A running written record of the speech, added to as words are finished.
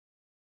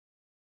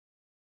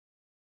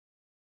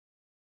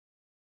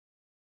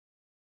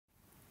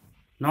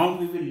Now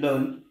we will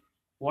learn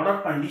what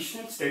are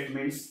conditional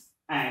statements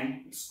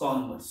and its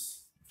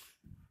converse.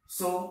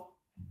 So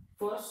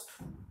first,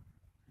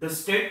 the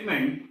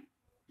statement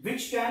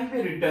which can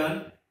be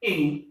written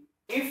in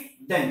if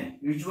then,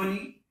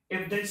 usually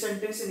if then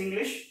sentence in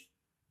English.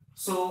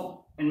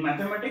 So in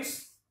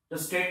mathematics, the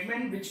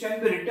statement which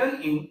can be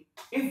written in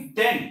if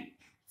then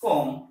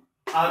form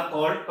are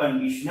called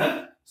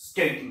conditional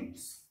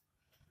statements.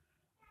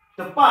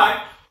 The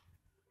part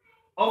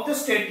of the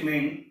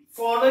statement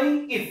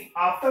following if,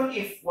 after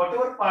if,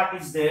 whatever part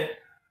is there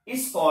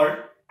is called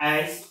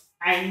as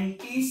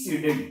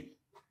antecedent.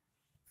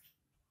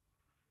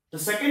 The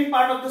second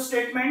part of the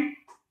statement,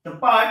 the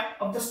part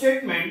of the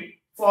statement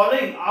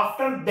following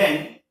after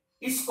then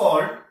is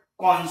called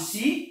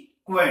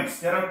consequence.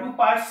 There are two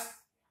parts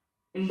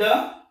in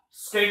the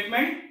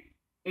statement,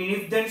 in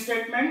if then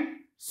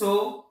statement.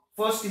 So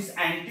first is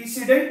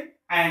antecedent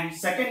and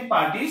second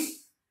part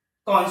is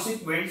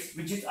consequence,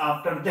 which is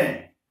after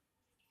then.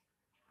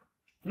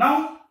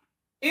 Now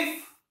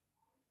if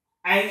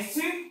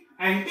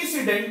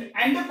antecedent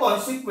and the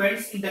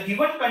consequence in the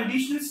given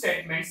conditional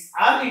statements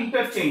are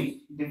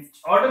interchanged, the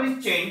order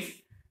is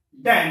changed,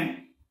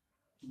 then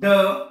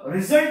the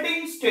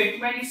resulting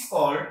statement is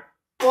called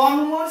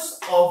converse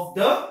of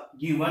the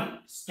given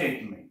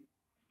statement.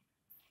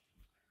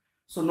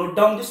 So note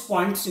down these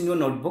points in your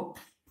notebook.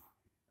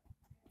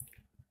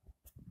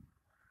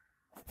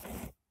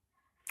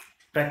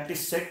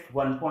 Practice set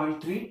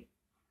 1.3.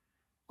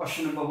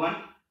 Question number 1.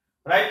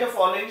 Write the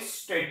following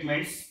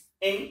statements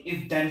in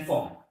if-then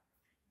form.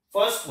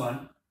 First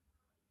one,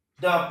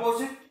 the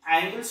opposite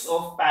angles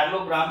of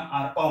parallelogram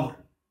are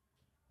congruent.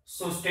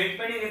 So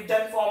statement in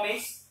if-then form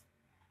is,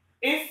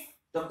 if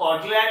the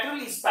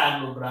quadrilateral is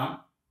parallelogram,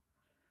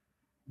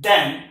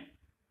 then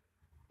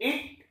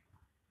its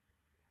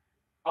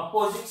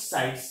opposite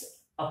sides,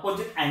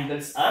 opposite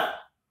angles are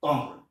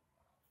congruent.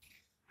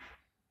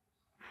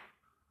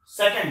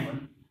 Second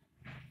one,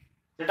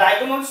 the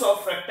diagonals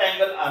of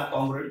rectangle are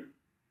congruent.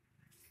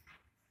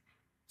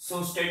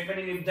 So statement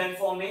in if-then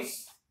form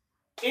is,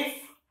 if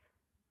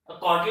a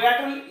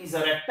quadrilateral is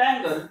a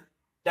rectangle,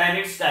 then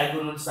its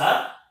diagonals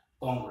are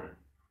congruent.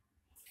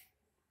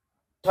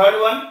 Third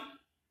one,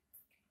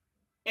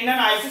 in an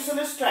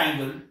isosceles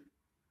triangle,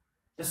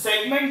 the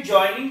segment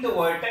joining the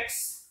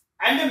vertex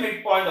and the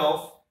midpoint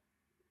of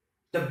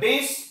the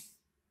base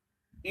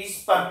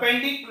is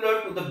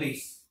perpendicular to the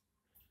base.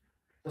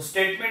 The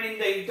statement in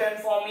the if-then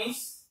form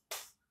is,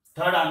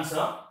 third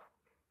answer,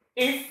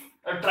 if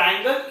a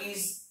triangle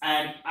is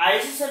an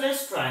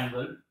isosceles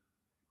triangle,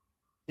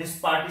 this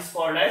part is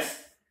called as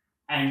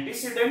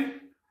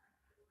antecedent,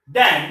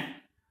 then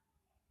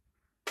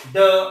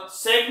the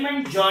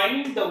segment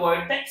joining the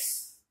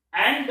vertex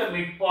and the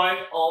midpoint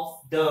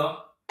of the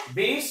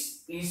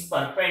base is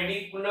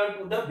perpendicular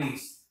to the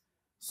base.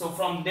 So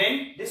from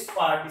then this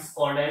part is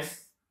called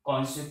as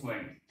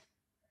consequent.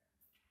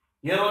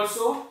 Here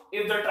also,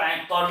 if the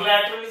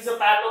quadrilateral is a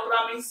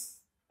parallelogram is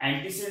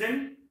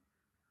antecedent,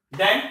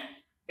 then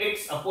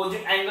its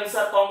opposite angles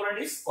are congruent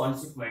is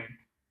consequent.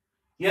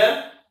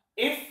 Here,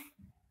 if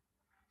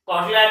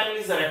quadrilateral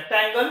is a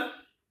rectangle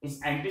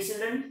is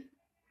antecedent,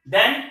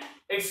 then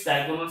its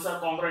diagonals are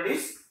congruent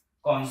is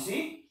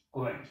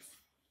consequent.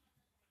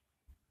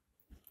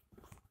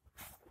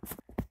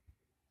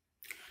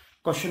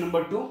 Question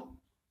number 2.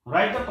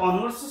 Write the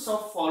converses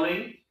of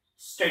following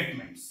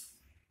statements.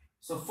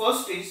 So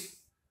first is,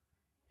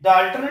 the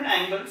alternate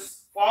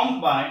angles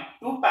formed by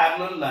two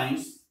parallel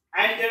lines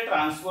and their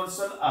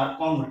transversal are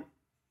congruent.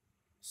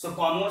 So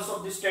converse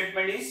of this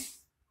statement is,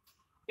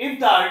 if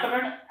the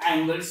alternate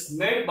angles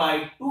made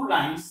by two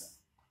lines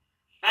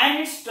and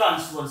its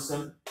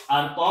transversal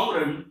are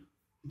congruent,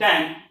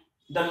 then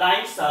the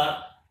lines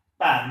are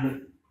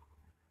parallel.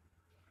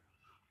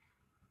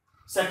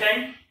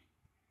 Second,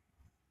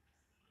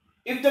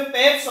 if the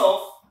pairs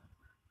of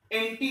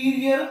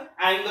interior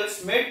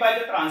angles made by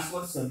the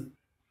transversal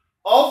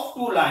of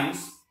two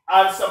lines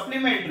are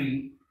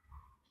supplementary,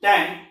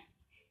 then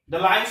the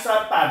lines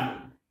are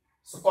parallel.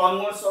 So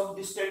converse of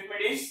this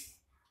statement is,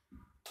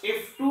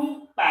 if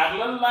two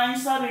parallel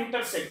lines are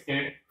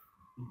intersected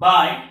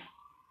by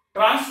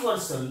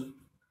transversal,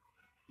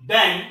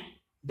 then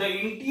the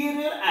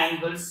interior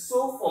angles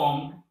so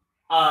formed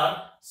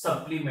are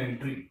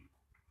supplementary.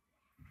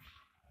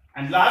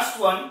 And last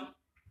one,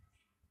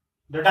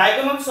 the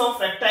diagonals of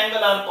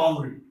rectangle are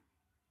congruent.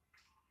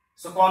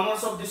 So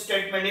converse of this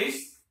statement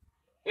is,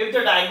 if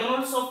the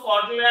diagonals of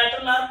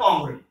quadrilateral are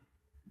congruent,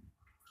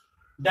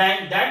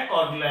 then that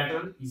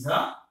quadrilateral is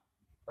a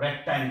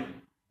rectangle.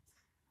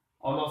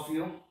 All of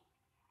you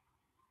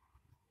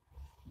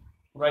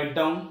write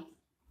down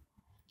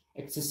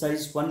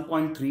exercise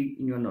 1.3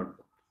 in your notebook.